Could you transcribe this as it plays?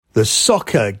The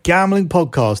Soccer Gambling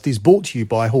Podcast is brought to you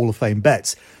by Hall of Fame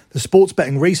Bets, the sports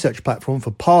betting research platform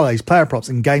for parlays, player props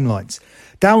and game lines.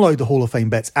 Download the Hall of Fame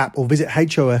Bets app or visit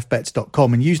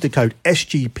hofbets.com and use the code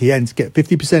SGPN to get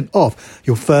 50% off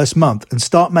your first month and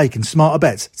start making smarter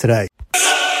bets today.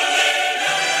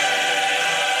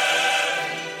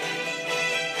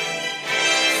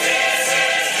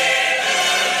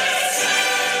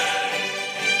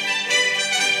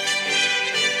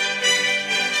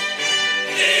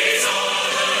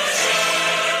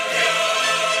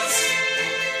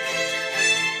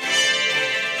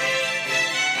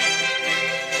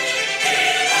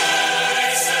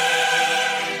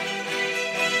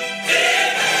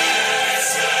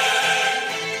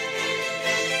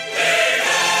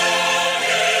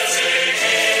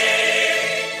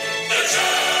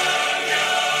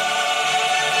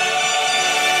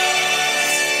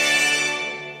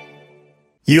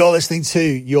 You are listening to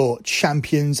your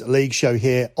Champions League show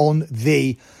here on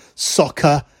the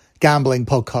Soccer Gambling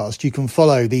Podcast. You can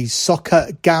follow the Soccer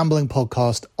Gambling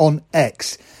Podcast on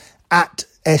X at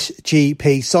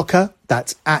SGP Soccer.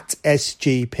 That's at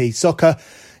SGP Soccer.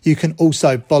 You can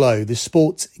also follow the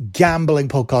Sports Gambling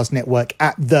Podcast Network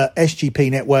at the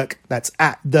SGP Network. That's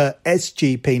at the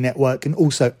SGP Network, and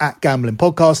also at Gambling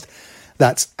Podcast.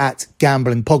 That's at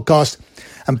Gambling Podcast.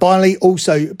 And finally,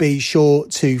 also be sure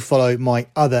to follow my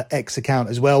other X account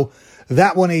as well.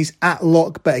 That one is at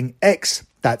LockBettingX.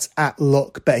 That's at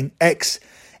LockBettingX.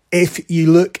 If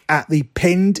you look at the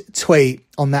pinned tweet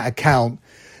on that account,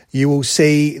 you will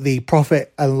see the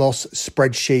profit and loss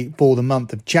spreadsheet for the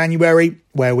month of January,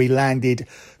 where we landed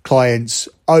clients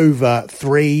over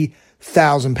 £3,000,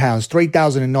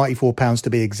 £3,094 to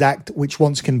be exact, which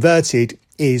once converted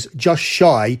is just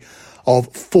shy of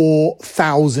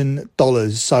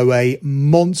 $4,000. So a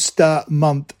monster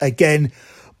month again,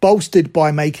 bolstered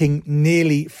by making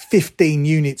nearly 15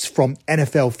 units from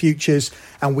NFL futures.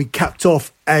 And we capped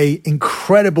off a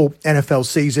incredible NFL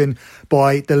season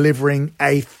by delivering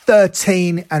a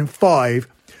 13-5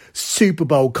 Super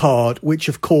Bowl card, which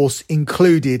of course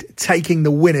included taking the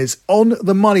winners on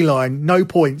the money line, no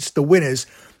points, the winners,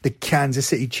 the Kansas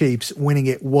City Chiefs, winning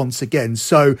it once again.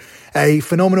 So a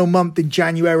phenomenal month in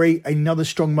January, another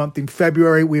strong month in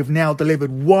February. We have now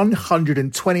delivered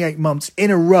 128 months in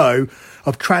a row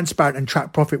of transparent and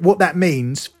track profit. What that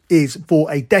means is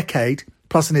for a decade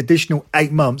plus an additional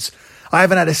 8 months, I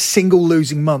haven't had a single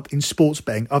losing month in sports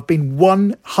betting. I've been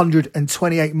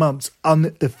 128 months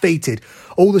undefeated.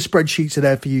 All the spreadsheets are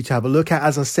there for you to have a look at.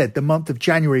 As I said, the month of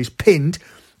January is pinned.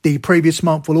 The previous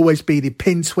month will always be the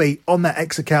pinned tweet on that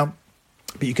X account.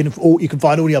 But you can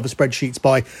find all the other spreadsheets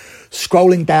by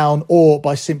scrolling down or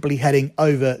by simply heading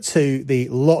over to the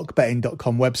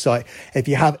lockbetting.com website. If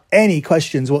you have any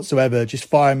questions whatsoever, just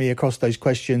fire me across those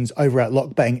questions over at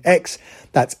LockBettingX.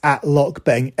 That's at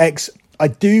LockBettingX. I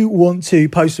do want to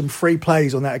post some free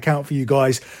plays on that account for you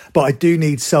guys, but I do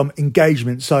need some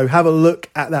engagement. So have a look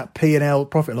at that P&L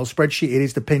profit and loss spreadsheet. It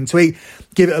is the pinned tweet.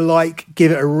 Give it a like,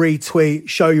 give it a retweet,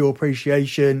 show your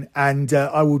appreciation, and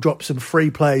I will drop some free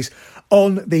plays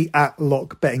on the at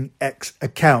LockBettingX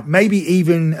account. Maybe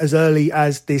even as early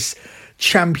as this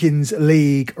Champions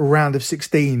League round of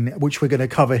 16, which we're going to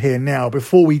cover here now.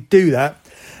 Before we do that,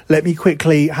 let me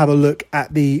quickly have a look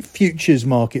at the futures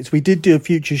markets. We did do a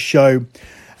futures show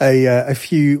a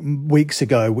few weeks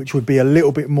ago, which would be a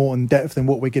little bit more in depth than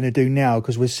what we're going to do now,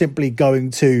 because we're simply going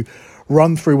to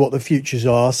run through what the futures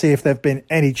are, see if there have been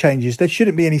any changes. There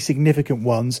shouldn't be any significant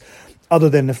ones, other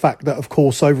than the fact that, of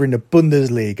course, over in the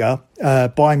Bundesliga,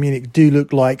 Bayern Munich do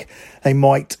look like they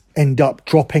might end up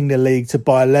dropping the league to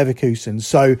Bayer Leverkusen.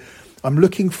 So I'm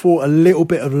looking for a little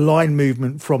bit of line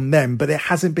movement from them, but there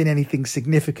hasn't been anything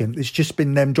significant. It's just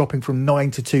been them dropping from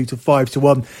 9-2 to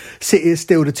 5-1. City is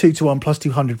still the 2-1 plus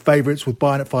 200 favourites, with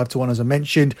Bayern at 5-1, as I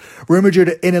mentioned. Real Madrid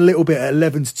are in a little bit at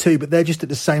 11-2, but they're just at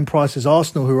the same price as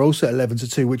Arsenal, who are also at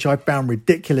 11-2, which I found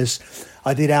ridiculous.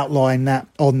 I did outline that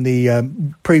on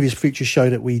the previous future show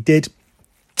that we did,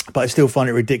 but I still find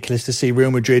it ridiculous to see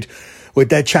Real Madrid with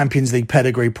their Champions League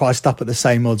pedigree priced up at the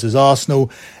same odds as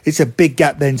Arsenal. It's a big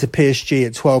gap then to PSG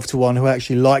at 12-1, who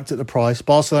actually liked at the price.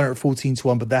 Barcelona at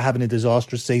 14-1, but they're having a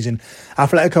disastrous season.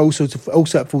 Atletico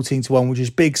also at 14-1, which is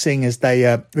big, seeing as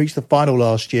they reached the final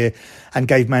last year and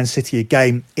gave Man City a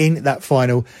game in that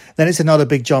final. Then it's another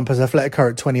big jump as Atletico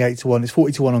at 28-1. It's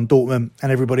 40-1 on Dortmund,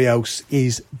 and everybody else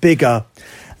is bigger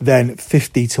than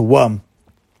 50-1.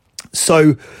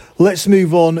 So let's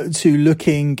move on to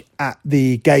looking at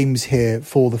the games here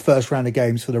for the first round of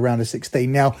games for the round of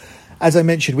 16. Now, as I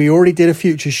mentioned, we already did a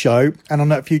futures show, and on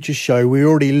that futures show, we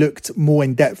already looked more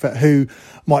in depth at who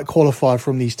might qualify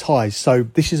from these ties. So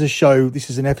this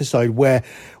is an episode where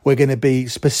we're going to be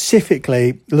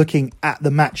specifically looking at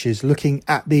the matches, looking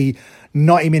at the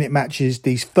 90-minute matches,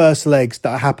 these first legs that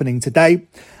are happening today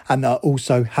and that are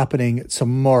also happening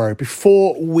tomorrow.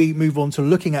 Before we move on to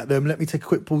looking at them, let me take a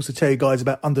quick pause to tell you guys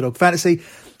about Underdog Fantasy,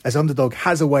 as Underdog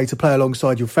has a way to play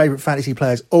alongside your favourite fantasy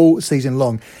players all season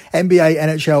long. NBA,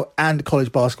 NHL and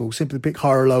college basketball. Simply pick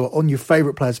higher or lower on your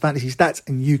favourite players' fantasy stats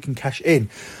and you can cash in.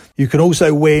 You can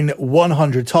also win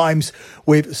 100 times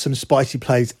with some spicy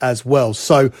plays as well.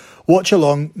 So watch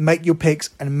along, make your picks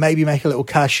and maybe make a little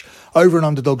cash over on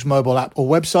Underdog's mobile app or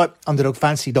website,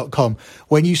 underdogfantasy.com.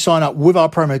 When you sign up with our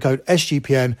promo code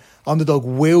SGPN, Underdog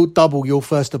will double your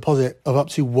first deposit of up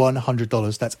to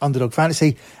 $100. That's Underdog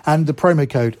Fantasy and the promo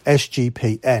code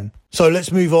SGPN. So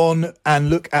let's move on and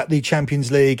look at the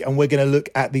Champions League, and we're going to look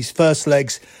at these first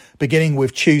legs, beginning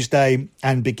with Tuesday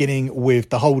and beginning with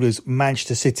the holders,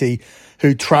 Manchester City,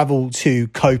 who travel to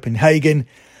Copenhagen.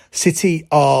 City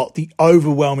are the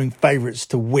overwhelming favourites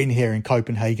to win here in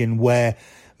Copenhagen, where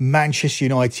Manchester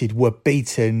United were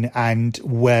beaten and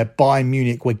where Bayern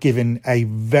Munich were given a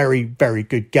very, very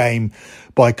good game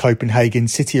by Copenhagen.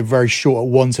 City are very short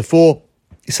at 1-4.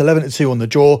 It's 11-2 on the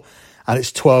draw and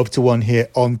it's 12-1 here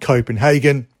on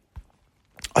Copenhagen.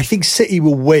 I think City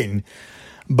will win,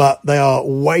 but they are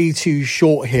way too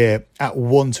short here at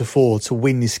 1-4 to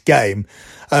win this game.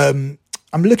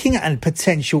 I'm looking at a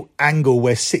potential angle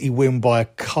where City win by a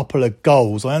couple of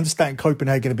goals. I understand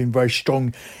Copenhagen have been very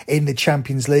strong in the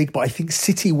Champions League, but I think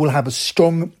City will have a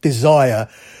strong desire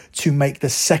to make the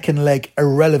second leg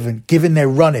irrelevant given their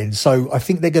run-in. So I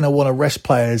think they're going to want to rest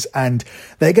players and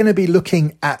they're going to be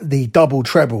looking at the double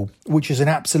treble, which is an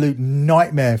absolute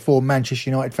nightmare for Manchester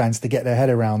United fans to get their head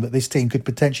around, that this team could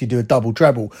potentially do a double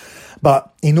treble.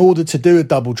 But in order to do a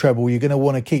double treble, you're going to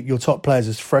want to keep your top players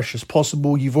as fresh as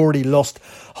possible. You've already lost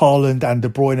Haaland and De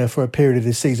Bruyne for a period of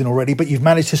this season already, but you've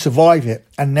managed to survive it.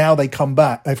 And now they've come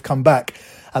back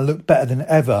and looked better than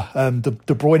ever.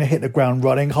 De Bruyne hit the ground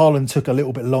running. Haaland took a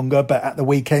little bit longer, but at the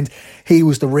weekend, he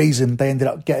was the reason they ended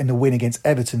up getting the win against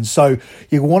Everton. So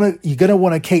you're going to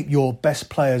want to keep your best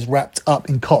players wrapped up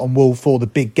in cotton wool for the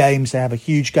big games. They have a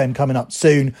huge game coming up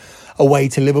soon away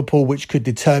to Liverpool, which could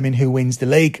determine who wins the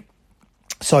league.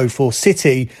 So for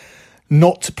City,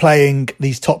 not playing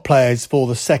these top players for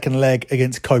the second leg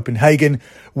against Copenhagen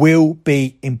will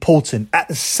be important. At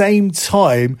the same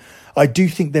time, I do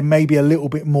think there may be a little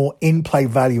bit more in-play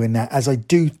value in that, as I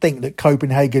do think that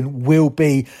Copenhagen will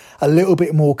be a little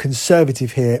bit more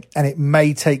conservative here, and it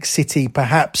may take City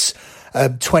perhaps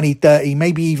 20, 30,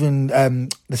 maybe even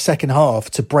the second half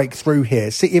to break through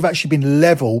here. City have actually been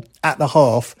level at the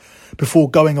half before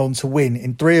going on to win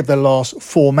in 3 of their last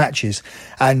 4 matches.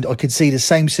 And I could see the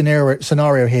same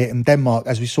scenario here in Denmark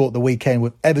as we saw at the weekend,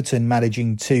 with Everton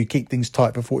managing to keep things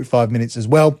tight for 45 minutes as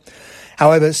well.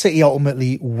 However, City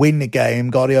ultimately win the game.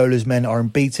 Guardiola's men are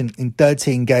unbeaten in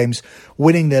 13 games,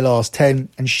 winning their last 10,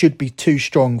 and should be too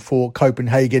strong for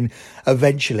Copenhagen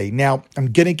eventually. Now,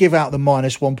 I'm going to give out the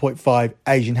minus 1.5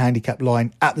 Asian handicap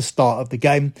line at the start of the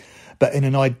game. But in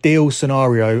an ideal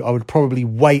scenario, I would probably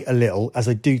wait a little, as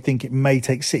I do think it may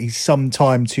take City some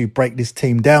time to break this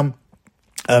team down.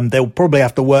 They'll probably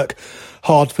have to work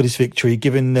hard for this victory,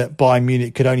 given that Bayern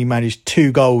Munich could only manage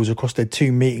 2 goals across their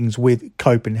 2 meetings with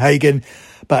Copenhagen.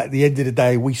 But at the end of the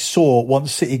day, we saw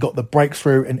once City got the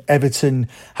breakthrough and Everton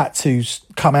had to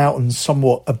come out and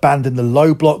somewhat abandon the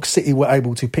low block, City were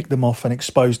able to pick them off and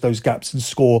expose those gaps and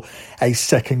score a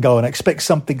second goal. And I expect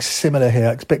something similar here.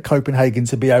 I expect Copenhagen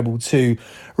to be able to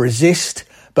resist,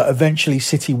 but eventually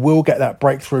City will get that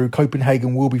breakthrough.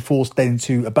 Copenhagen will be forced then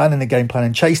to abandon the game plan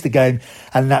and chase the game.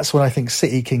 And that's when I think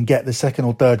City can get the second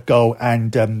or third goal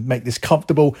and make this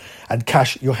comfortable and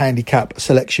cash your handicap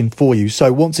selection for you.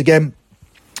 So once again,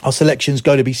 our selection's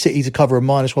going to be City to cover a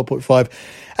minus 1.5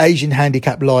 Asian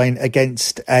handicap line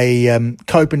against a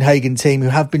Copenhagen team who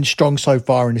have been strong so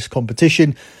far in this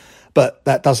competition. But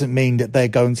that doesn't mean that they're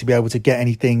going to be able to get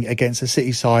anything against the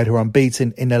City side, who are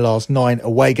unbeaten in their last 9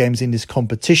 away games in this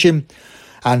competition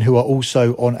and who are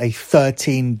also on a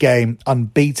 13-game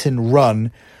unbeaten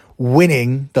run,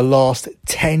 winning the last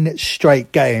 10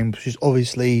 straight games, which has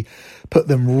obviously put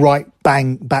them right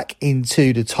bang back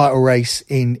into the title race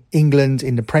in England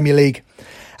in the Premier League,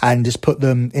 and just put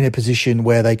them in a position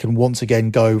where they can once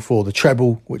again go for the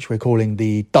treble, which we're calling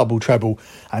the double treble.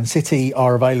 And City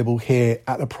are available here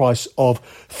at the price of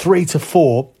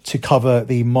 3-4 to cover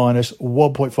the minus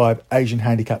 1.5 Asian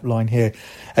handicap line here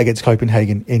against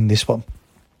Copenhagen in this one.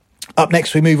 Up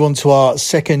next, we move on to our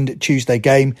second Tuesday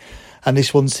game. And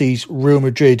this one sees Real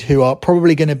Madrid, who are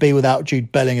probably going to be without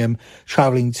Jude Bellingham,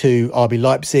 travelling to RB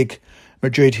Leipzig.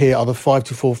 Madrid here are the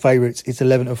 5-4 favourites. It's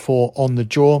 11-4 on the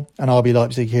draw, and RB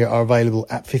Leipzig here are available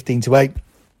at 15-8.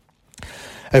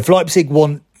 If Leipzig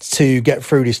want to get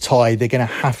through this tie, they're going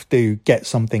to have to get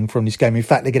something from this game. In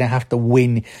fact, they're going to have to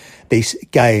win this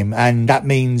game, and that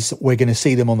means we're going to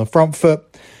see them on the front foot,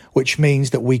 which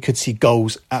means that we could see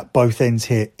goals at both ends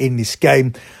here in this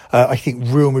game. I think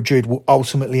Real Madrid will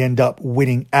ultimately end up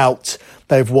winning out.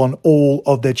 They've won all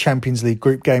of their Champions League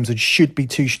group games and should be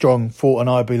too strong for an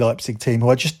RB Leipzig team, who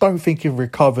I just don't think have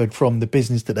recovered from the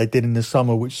business that they did in the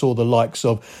summer, which saw the likes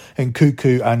of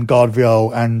Nkunku and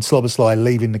Gvardiol and Szoboszlai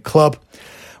leaving the club.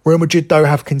 Real Madrid, though,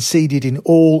 have conceded in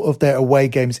all of their away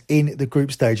games in the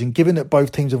group stage. And given that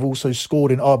both teams have also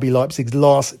scored in RB Leipzig's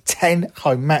last 10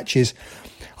 home matches,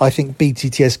 I think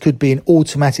BTTS could be an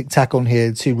automatic tack on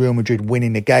here to Real Madrid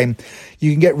winning the game.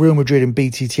 You can get Real Madrid and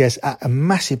BTTS at a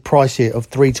massive price here of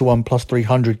 3-1 plus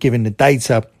 300 given the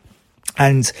data.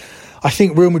 And I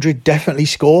think Real Madrid definitely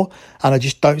score. And I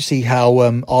just don't see how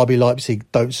RB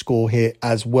Leipzig don't score here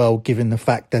as well, given the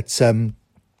fact that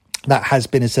that has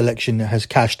been a selection that has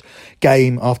cashed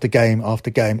game after game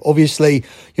after game. Obviously,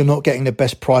 you're not getting the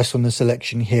best price on the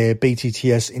selection here.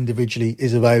 BTTS individually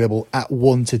is available at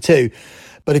 1-2.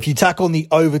 But if you tack on the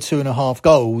over 2.5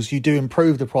 goals, you do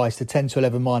improve the price to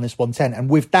 10-11 minus 110. And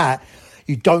with that,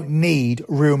 you don't need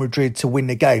Real Madrid to win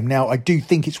the game. Now, I do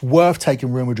think it's worth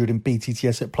taking Real Madrid and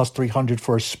BTTS at plus 300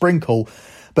 for a sprinkle.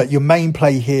 But your main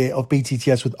play here of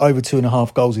BTTS with over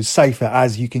 2.5 goals is safer,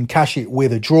 as you can cash it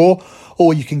with a draw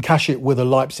or you can cash it with a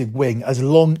Leipzig wing, as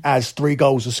long as 3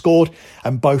 goals are scored,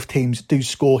 and both teams do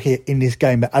score here in this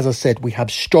game. But as I said, we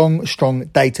have strong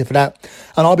data for that.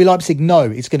 And RB Leipzig know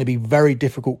it's going to be very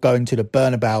difficult going to the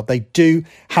Bernabeu. They do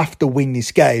have to win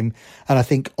this game. And I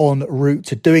think en route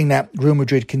to doing that, Real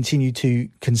Madrid continue to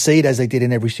concede as they did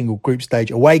in every single group stage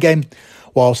away game,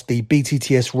 whilst the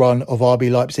BTTS run of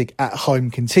RB Leipzig at home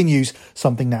continues,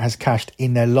 something that has cashed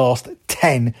in their last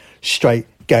 10 straight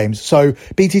games. So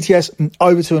BTTS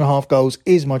over 2.5 goals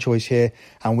is my choice here,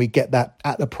 and we get that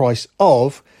at the price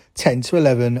of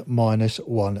 10-11 minus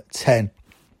 110.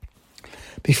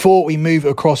 Before we move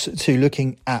across to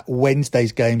looking at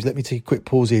Wednesday's games, let me take a quick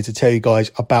pause here to tell you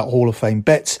guys about Hall of Fame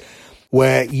bets,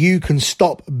 where you can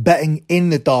stop betting in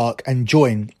the dark and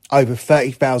join over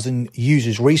 30,000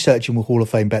 users researching with Hall of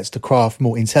Fame bets to craft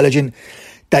more intelligent,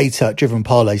 data-driven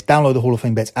parlays. Download the Hall of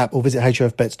Fame bets app or visit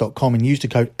hofbets.com and use the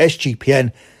code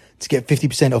SGPN to get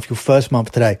 50% off your first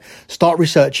month today. Start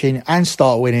researching and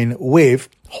start winning with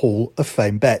Hall of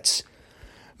Fame bets.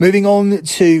 Moving on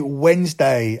to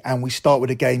Wednesday, and we start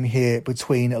with a game here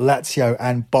between Lazio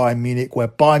and Bayern Munich, where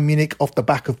Bayern Munich, off the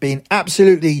back of being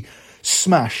absolutely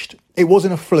smashed, it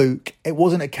wasn't a fluke, it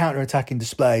wasn't a counter-attacking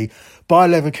display, Bayer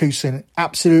Leverkusen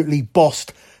absolutely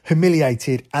bossed,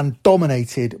 humiliated and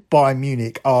dominated Bayern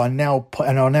Munich, are now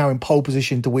in pole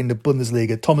position to win the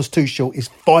Bundesliga. Thomas Tuchel is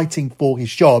fighting for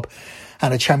his job,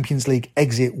 and a Champions League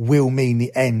exit will mean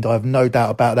the end. I have no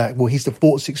doubt about that. Well, he's the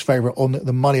 4-6 favourite on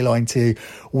the money line to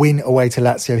win away to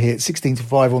Lazio here at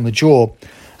 16-5 on the draw,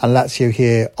 and Lazio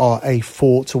here are a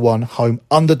 4-1 home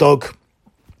underdog.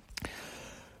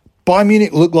 Bayern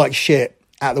Munich look like shit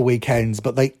at the weekends,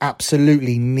 but they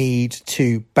absolutely need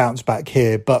to bounce back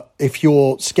here. But if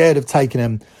you're scared of taking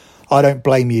them, I don't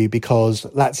blame you, because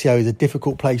Lazio is a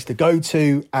difficult place to go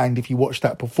to. And if you watch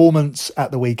that performance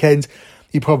at the weekend,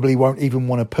 you probably won't even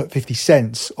want to put 50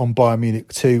 cents on Bayern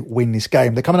Munich to win this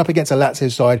game. They're coming up against a Lazio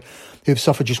side who've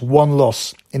suffered just one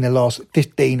loss in their last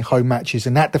 15 home matches,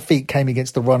 and that defeat came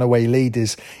against the runaway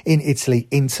leaders in Italy,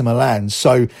 Inter Milan.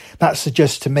 So that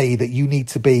suggests to me that you need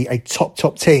to be a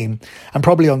top team and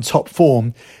probably on top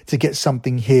form to get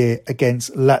something here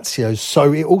against Lazio.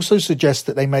 So it also suggests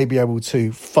that they may be able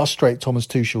to frustrate Thomas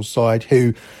Tuchel's side,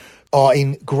 who are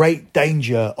in great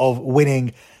danger of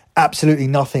winning absolutely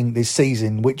nothing this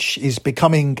season, which is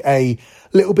becoming a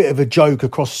little bit of a joke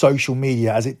across social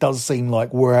media, as it does seem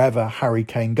like wherever Harry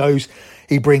Kane goes,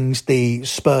 he brings the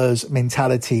Spurs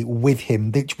mentality with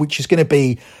him, which is going to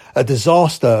be a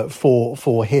disaster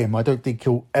for him. I don't think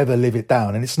he'll ever live it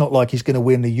down, and it's not like he's going to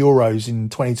win the Euros in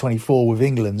 2024 with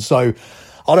England. So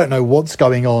I don't know what's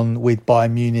going on with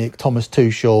Bayern Munich, Thomas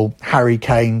Tuchel, Harry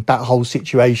Kane, that whole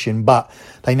situation, but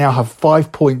they now have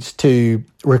 5 points to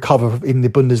recover in the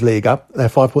Bundesliga. They're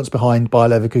 5 points behind Bayer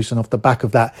Leverkusen off the back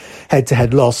of that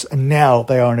head-to-head loss, and now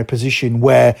they are in a position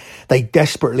where they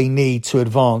desperately need to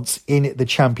advance in the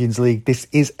Champions League. This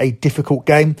is a difficult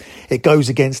game. It goes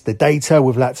against the data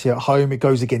with Lazio at home. It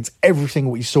goes against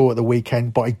everything we saw at the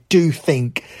weekend, but I do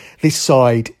think this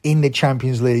side in the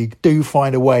Champions League do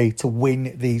find a way to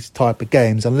win these type of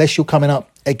games, unless you're coming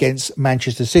up against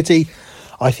Manchester City.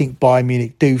 I think Bayern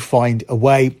Munich do find a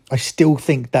way. I still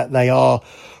think that they are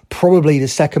probably the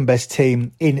second best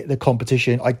team in the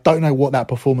competition. I don't know what that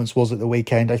performance was at the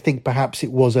weekend. I think perhaps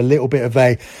it was a little bit of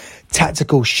a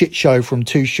tactical shit show from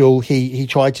Tuchel. He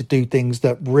tried to do things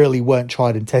that really weren't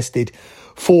tried and tested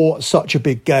for such a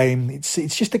big game. It's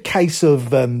just a case of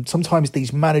sometimes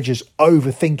these managers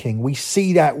overthinking. We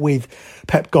see that with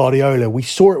Pep Guardiola. We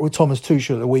saw it with Thomas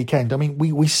Tuchel at the weekend. I mean,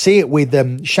 we see it with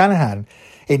Shanahan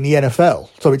in the NFL.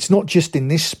 So it's not just in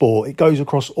this sport, it goes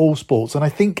across all sports. And I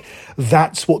think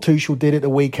that's what Tuchel did at the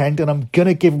weekend. And I'm going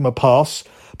to give him a pass,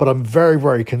 but I'm very,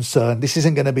 very concerned. This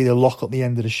isn't going to be the lock at the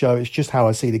end of the show. It's just how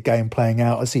I see the game playing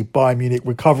out. I see Bayern Munich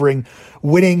recovering,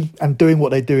 winning and doing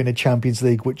what they do in the Champions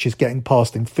League, which is getting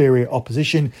past inferior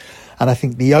opposition. And I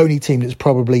think the only team that's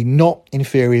probably not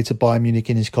inferior to Bayern Munich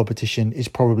in this competition is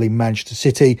probably Manchester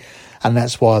City. And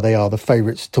that's why they are the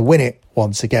favourites to win it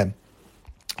once again.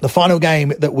 The final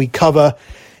game that we cover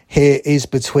here is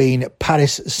between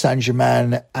Paris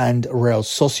Saint-Germain and Real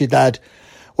Sociedad,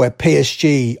 where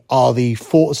PSG are the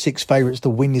 4-6 favourites to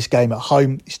win this game at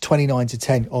home. It's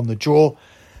 29-10 on the draw,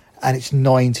 and it's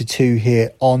 9-2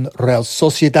 here on Real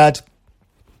Sociedad.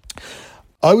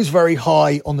 I was very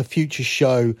high on the future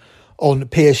show on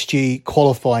PSG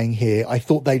qualifying here. I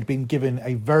thought they'd been given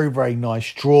a very, very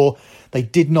nice draw. They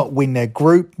did not win their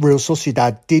group. Real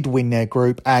Sociedad did win their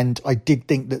group, and I did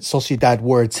think that Sociedad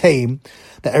were a team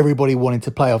that everybody wanted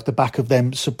to play off the back of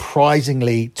them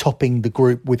surprisingly topping the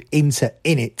group with Inter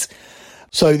in it.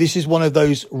 So this is one of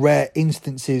those rare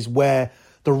instances where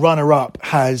the runner-up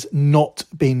has not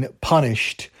been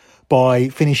punished by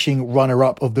finishing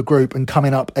runner-up of the group and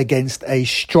coming up against a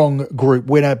strong group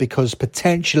winner, because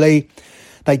potentially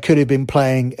they could have been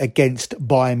playing against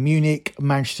Bayern Munich,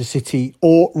 Manchester City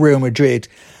or Real Madrid,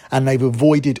 and they've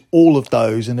avoided all of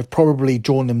those and have probably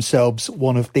drawn themselves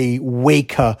one of the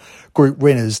weaker group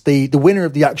winners. The winner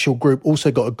of the actual group also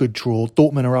got a good draw.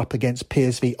 Dortmund are up against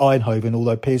PSV Eindhoven,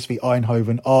 although PSV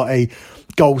Eindhoven are a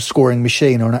goal-scoring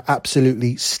machine and are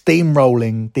absolutely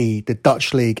steamrolling the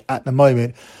Dutch league at the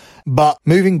moment. But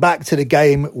moving back to the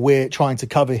game we're trying to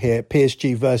cover here,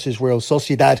 PSG versus Real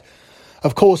Sociedad.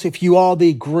 Of course, if you are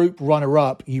the group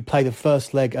runner-up, you play the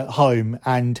first leg at home,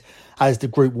 and as the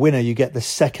group winner, you get the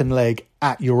second leg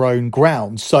at your own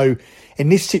ground. So in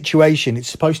this situation, it's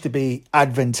supposed to be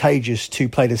advantageous to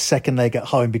play the second leg at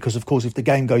home because, of course, if the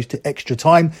game goes to extra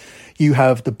time, you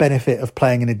have the benefit of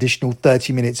playing an additional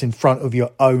 30 minutes in front of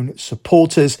your own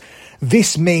supporters.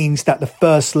 This means that the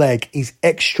first leg is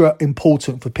extra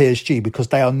important for PSG because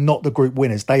they are not the group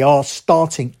winners. They are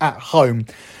starting at home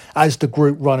as the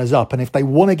group runners-up. And if they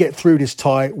want to get through this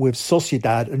tie with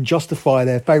Sociedad and justify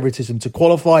their favouritism to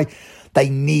qualify, they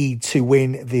need to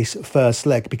win this first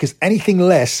leg, because anything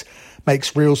less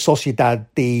makes Real Sociedad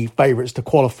the favourites to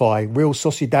qualify. Real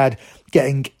Sociedad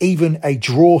getting even a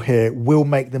draw here will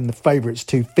make them the favourites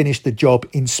to finish the job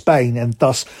in Spain, and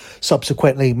thus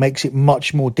subsequently makes it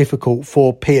much more difficult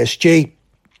for PSG.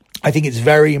 I think it's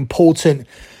very important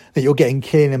that you're getting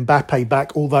Kylian Mbappe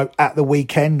back, although at the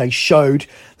weekend they showed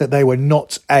that they were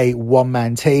not a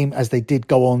one-man team, as they did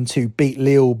go on to beat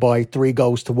Lille by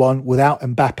 3-1 without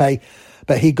Mbappe.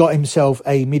 But he got himself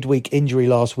a midweek injury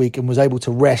last week and was able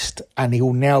to rest, and he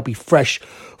will now be fresh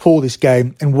for this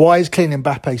game. And why is Kylian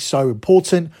Mbappe so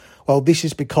important? Well, this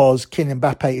is because Kylian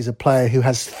Mbappe is a player who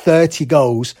has 30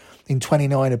 goals in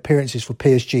 29 appearances for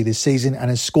PSG this season and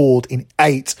has scored in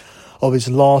 8 of his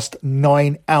last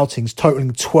 9 outings,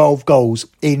 totaling 12 goals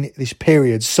in this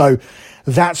period. So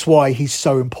that's why he's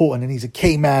so important, and he's a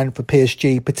key man for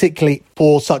PSG, particularly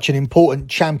for such an important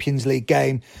Champions League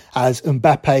game as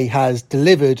Mbappe has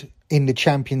delivered in the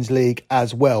Champions League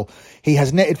as well. He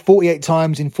has netted 48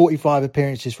 times in 45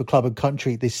 appearances for club and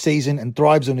country this season and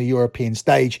thrives on the European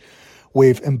stage,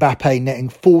 with Mbappe netting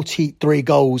 43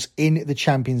 goals in the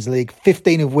Champions League,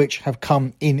 15 of which have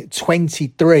come in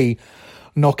 23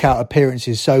 knockout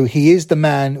appearances. So he is the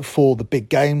man for the big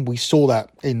game. We saw that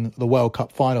in the World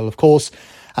Cup final, of course,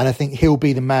 and I think he'll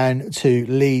be the man to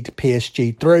lead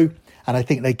PSG through, and I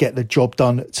think they get the job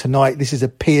done tonight. This is a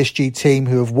PSG team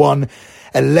who have won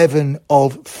 11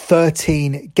 of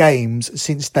 13 games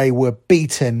since they were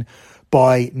beaten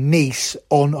by Nice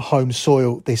on home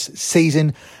soil this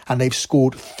season, and they've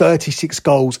scored 36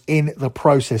 goals in the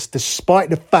process, despite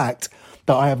the fact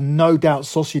that I have no doubt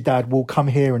Sociedad will come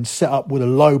here and set up with a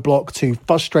low block to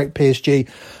frustrate PSG.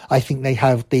 I think they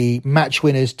have the match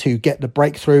winners to get the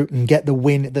breakthrough and get the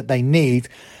win that they need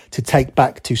to take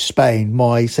back to Spain.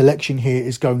 My selection here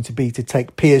is going to be to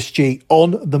take PSG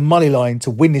on the money line to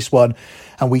win this one,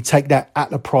 and we take that at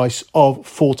the price of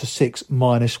 4-6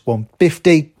 minus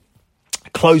 150.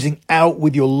 Closing out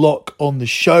with your lock on the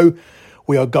show,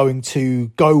 we are going to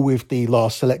go with the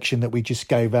last selection that we just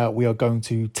gave out. We are going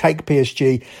to take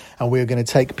PSG, and we are going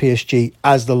to take PSG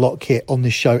as the lock here on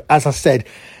the show. As I said,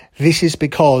 this is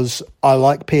because I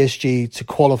like PSG to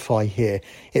qualify here.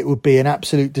 It would be an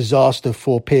absolute disaster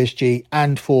for PSG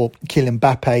and for Kylian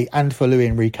Mbappe and for Luis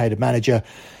Enrique, the manager,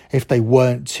 if they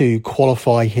weren't to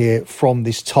qualify here from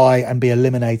this tie and be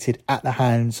eliminated at the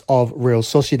hands of Real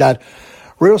Sociedad.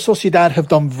 Real Sociedad have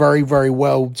done very, very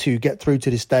well to get through to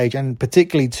this stage and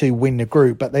particularly to win the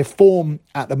group. But their form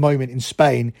at the moment in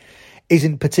Spain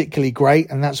isn't particularly great,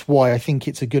 and that's why I think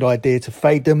it's a good idea to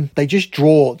fade them. They just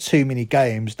draw too many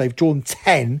games. They've drawn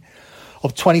 10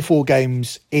 of 24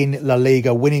 games in La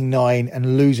Liga, winning 9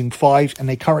 and losing 5, and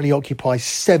they currently occupy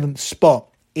 7th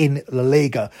spot in La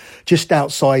Liga, just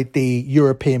outside the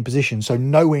European position, so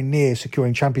nowhere near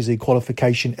securing Champions League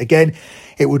qualification. Again,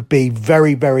 it would be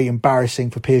very, very embarrassing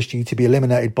for PSG to be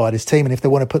eliminated by this team, and if they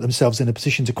want to put themselves in a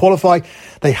position to qualify,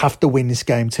 they have to win this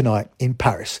game tonight in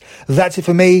Paris. That's it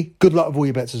for me. Good luck with all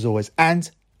your bets as always, and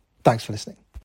thanks for listening.